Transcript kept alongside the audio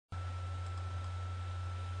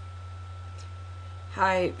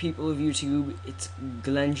Hi, people of YouTube, it's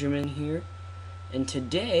Glenjamin here, and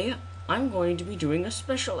today I'm going to be doing a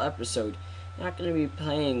special episode. Not going to be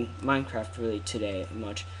playing Minecraft really today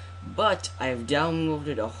much, but I have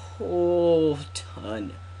downloaded a whole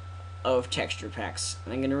ton of texture packs,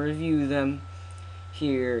 and I'm going to review them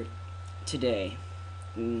here today.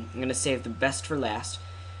 And I'm going to save the best for last.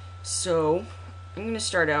 So, I'm going to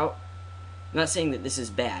start out, I'm not saying that this is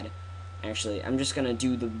bad, actually. I'm just going to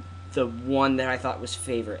do the one that I thought was my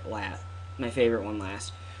favorite one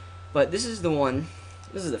last. But this is the one.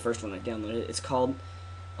 This is the first one I downloaded. It's called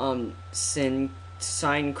Sinecraft,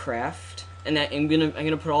 and I'm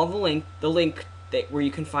gonna put all the link that where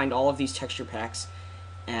you can find all of these texture packs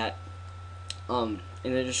at in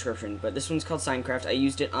the description. But this one's called Sinecraft. I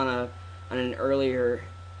used it on a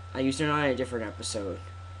different episode.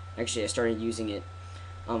 Actually, I started using it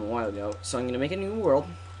a while ago. So I'm gonna make a new world.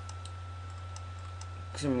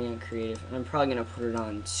 Because I'm being creative, and I'm probably going to put it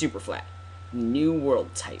on super flat. New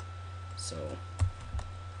world type. So,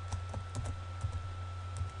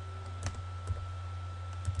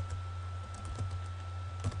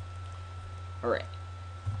 alright.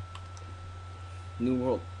 New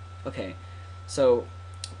world. Okay. So,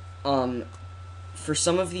 for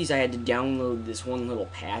some of these I had to download this one little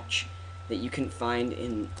patch that you can find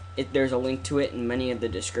in it. There's a link to it in many of the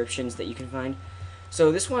descriptions that you can find.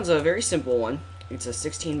 So this one's a very simple one. It's a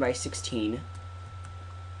 16 by 16,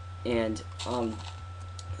 and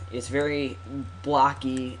it's very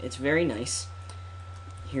blocky. It's very nice.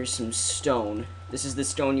 Here's some stone. This is the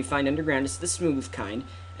stone you find underground. It's the smooth kind,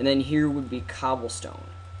 and then here would be cobblestone.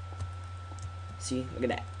 See, look at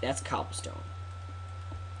that. That's cobblestone.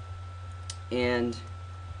 And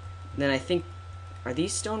then I think, are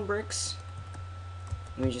these stone bricks?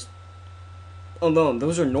 Let me just. Oh no,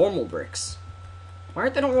 those are normal bricks. Why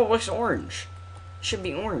aren't the normal bricks orange? Should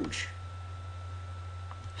be orange.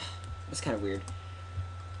 That's kind of weird.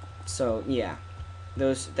 So yeah,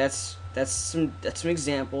 that's some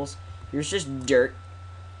examples. Here's just dirt,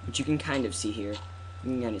 which you can kind of see here.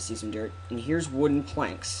 You can kind of see some dirt. And here's wooden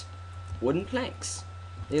planks. Wooden planks.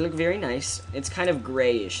 They look very nice. It's kind of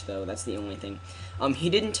grayish though. That's the only thing.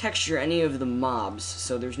 He didn't texture any of the mobs,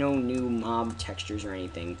 so there's no new mob textures or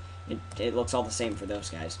anything. It looks all the same for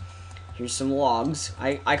those guys. Here's some logs.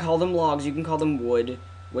 I call them logs. You can call them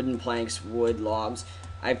wooden planks, wood logs.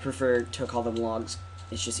 I prefer to call them logs.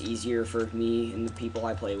 It's just easier for me and the people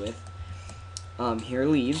I play with. Here are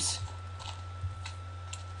leaves.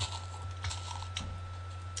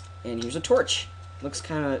 And here's a torch. Looks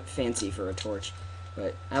kind of fancy for a torch,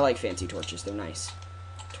 but I like fancy torches. They're nice.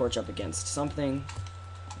 Torch up against something.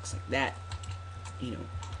 Looks like that. You know.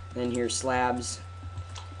 Then here's slabs.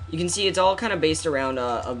 You can see it's all kind of based around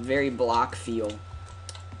a very block feel.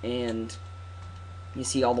 And you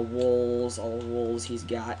see all the wools he's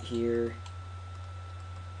got here.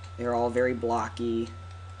 They're all very blocky.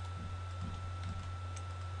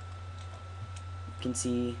 You can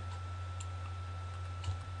see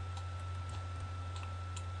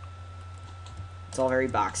it's all very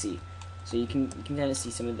boxy. So you can kind of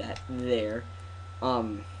see some of that there. Oh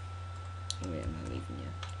wait, I'm not leaving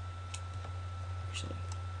yet. Actually.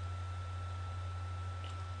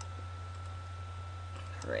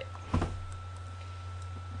 Alright.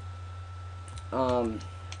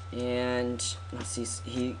 And let's see,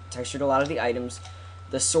 he textured a lot of the items.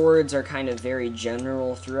 The swords are kind of very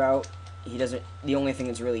general throughout. The only thing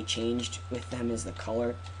that's really changed with them is the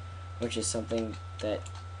color, which is something that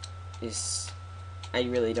I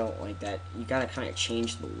really don't like that. You gotta kind of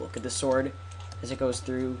change the look of the sword as it goes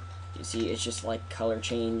through. You see, it's just like color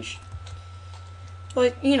change.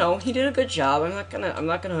 But, you know, he did a good job. I'm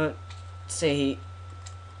not gonna say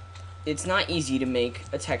it's not easy to make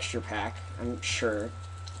a texture pack, I'm sure.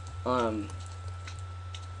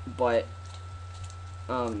 But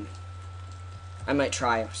I might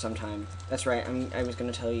try sometime. That's right, I was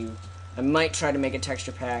gonna tell you, I might try to make a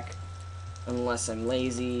texture pack unless I'm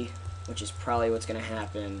lazy, which is probably what's gonna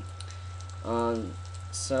happen.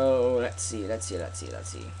 So let's see.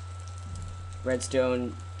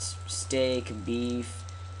 Redstone, steak, beef.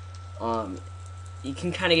 You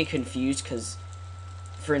can kind of get confused because,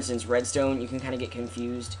 for instance, redstone, you can kind of get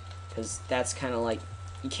confused because that's kind of like,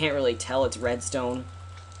 you can't really tell it's redstone.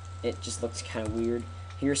 It just looks kind of weird.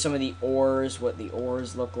 Here's some of the ores, what the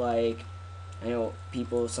ores look like. I know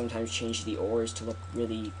people sometimes change the ores to look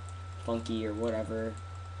really funky or whatever.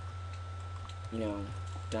 You know,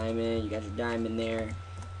 diamond, you got your diamond there.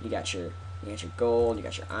 You got your gold, you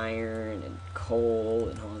got your iron and coal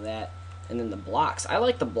and all of that. And then the blocks. I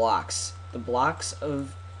like the blocks. The blocks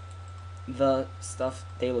of the stuff,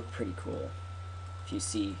 they look pretty cool. If you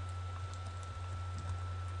see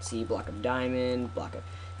See, block of diamond,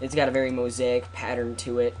 it's got a very mosaic pattern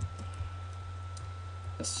to it.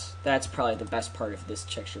 That's probably the best part of this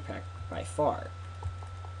texture pack by far.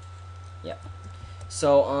 Yep.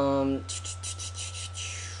 So,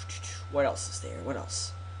 what else is there? What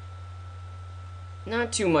else?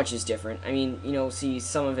 Not too much is different. I mean, you know, see,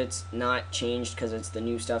 some of it's not changed because it's the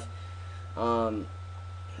new stuff.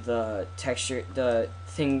 The texture, the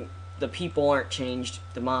people aren't changed.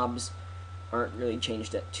 The mobs aren't really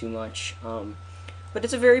changed too much. But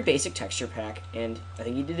it's a very basic texture pack, and I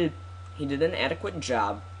think he did an adequate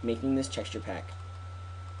job making this texture pack.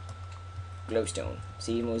 Glowstone.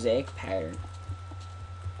 See, mosaic pattern.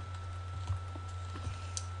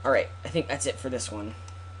 Alright, I think that's it for this one.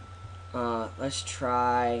 Let's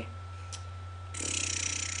try...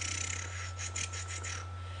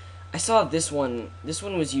 I saw this one. This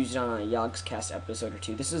one was used on a Yogscast episode or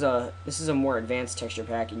two. This is a more advanced texture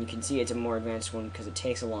pack, and you can see it's a more advanced one because it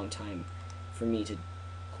takes a long time for me to,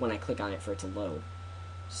 when I click on it, for it to load.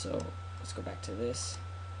 So let's go back to this.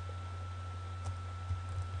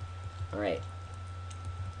 All right,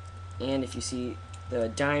 and if you see the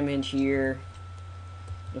diamond here,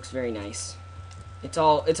 looks very nice. It's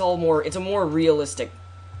a more realistic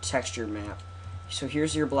texture map. So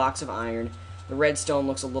here's your blocks of iron. The redstone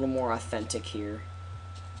looks a little more authentic here.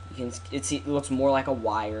 It looks more like a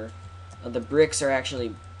wire. The bricks are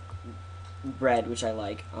actually red, which I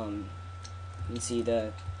like. You can see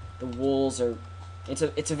the wools are.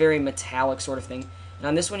 It's a very metallic sort of thing. And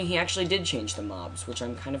on this one, he actually did change the mobs, which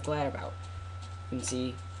I'm kind of glad about. You can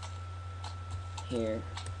see here,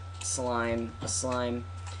 a slime,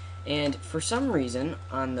 and for some reason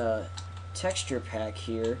on the texture pack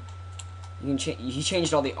here, he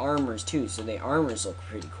changed all the armors too, so the armors look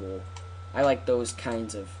pretty cool. I like those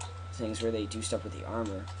kinds of things where they do stuff with the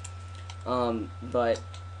armor. But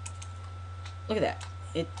look at that.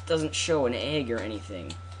 It doesn't show an egg or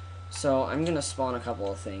anything. So I'm gonna spawn a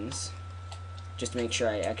couple of things just to make sure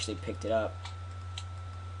I actually picked it up.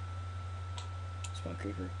 Spawn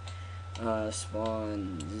creeper.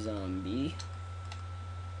 Spawn zombie.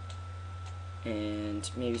 And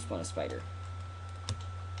maybe spawn a spider.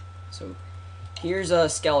 So here's a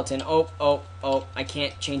skeleton. Oh, I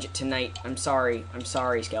can't change it to night. I'm sorry,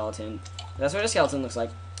 skeleton. That's what a skeleton looks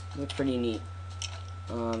like. It looks pretty neat.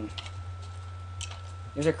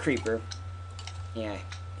 There's a creeper. Yeah,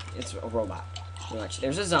 it's a robot, pretty much.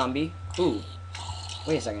 There's a zombie. Ooh,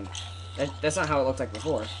 wait a second. That's not how it looked like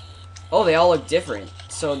before. Oh, they all look different.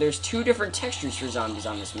 So there's 2 different textures for zombies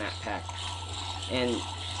on this map pack. And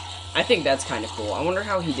I think that's kind of cool. I wonder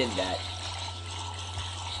how he did that.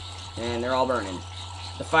 And they're all burning.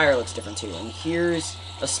 The fire looks different too. And here's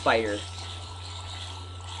a spider.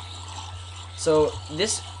 So in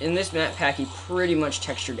this map pack, he pretty much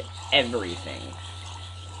textured everything,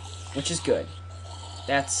 which is good.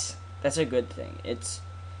 That's a good thing. It's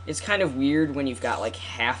kind of weird when you've got like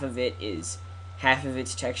half of it's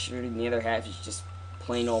textured and the other half is just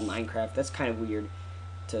plain old Minecraft. That's kind of weird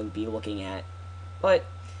to be looking at, but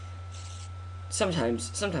sometimes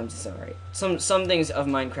it's alright. Some things of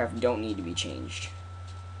Minecraft don't need to be changed.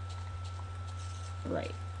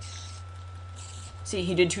 Right. See,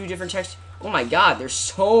 he did 2 different textures. Oh my god, there's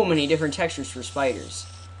so many different textures for spiders.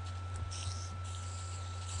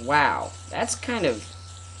 Wow. That's kind of...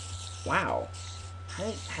 Wow.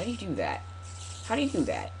 How do you do that? How do you do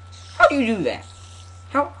that? How do you do that?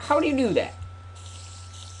 How do you do that?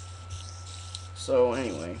 So,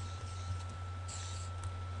 anyway.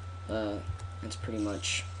 That's pretty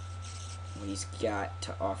much what he's got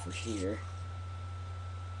to offer here.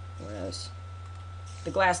 Whereas the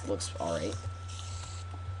glass looks alright.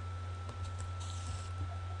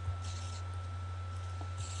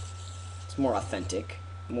 It's more authentic,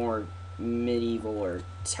 more medieval or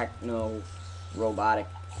techno, robotic,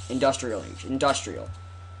 industrial age. Industrial.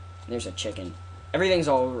 There's a chicken. Everything's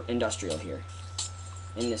all industrial here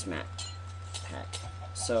in this map pack.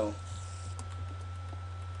 So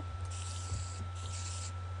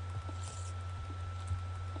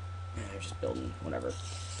just building, whatever.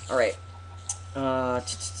 Alright. I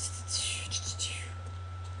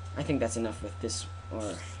think that's enough with this.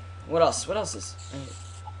 Or what else? What else is...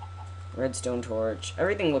 Redstone torch.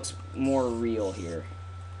 Everything looks more real here.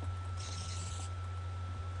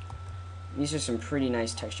 These are some pretty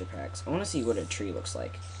nice texture packs. I want to see what a tree looks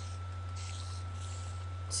like.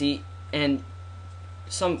 See, and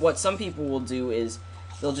what some people will do is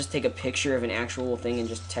they'll just take a picture of an actual thing and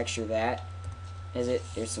just texture that as it.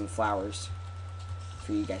 There's some flowers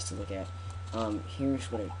for you guys to look at.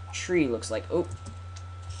 Here's what a tree looks like. Oh,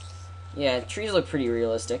 yeah, trees look pretty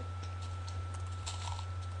realistic.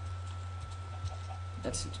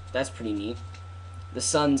 That's pretty neat. The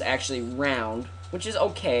sun's actually round, which is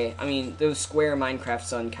okay. I mean, the square Minecraft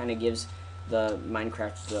sun kind of gives the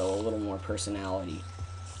Minecraft though a little more personality.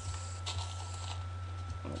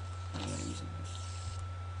 Oh, I'm not using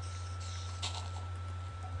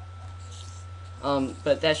that.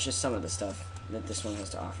 But that's just some of the stuff that this one has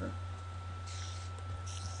to offer.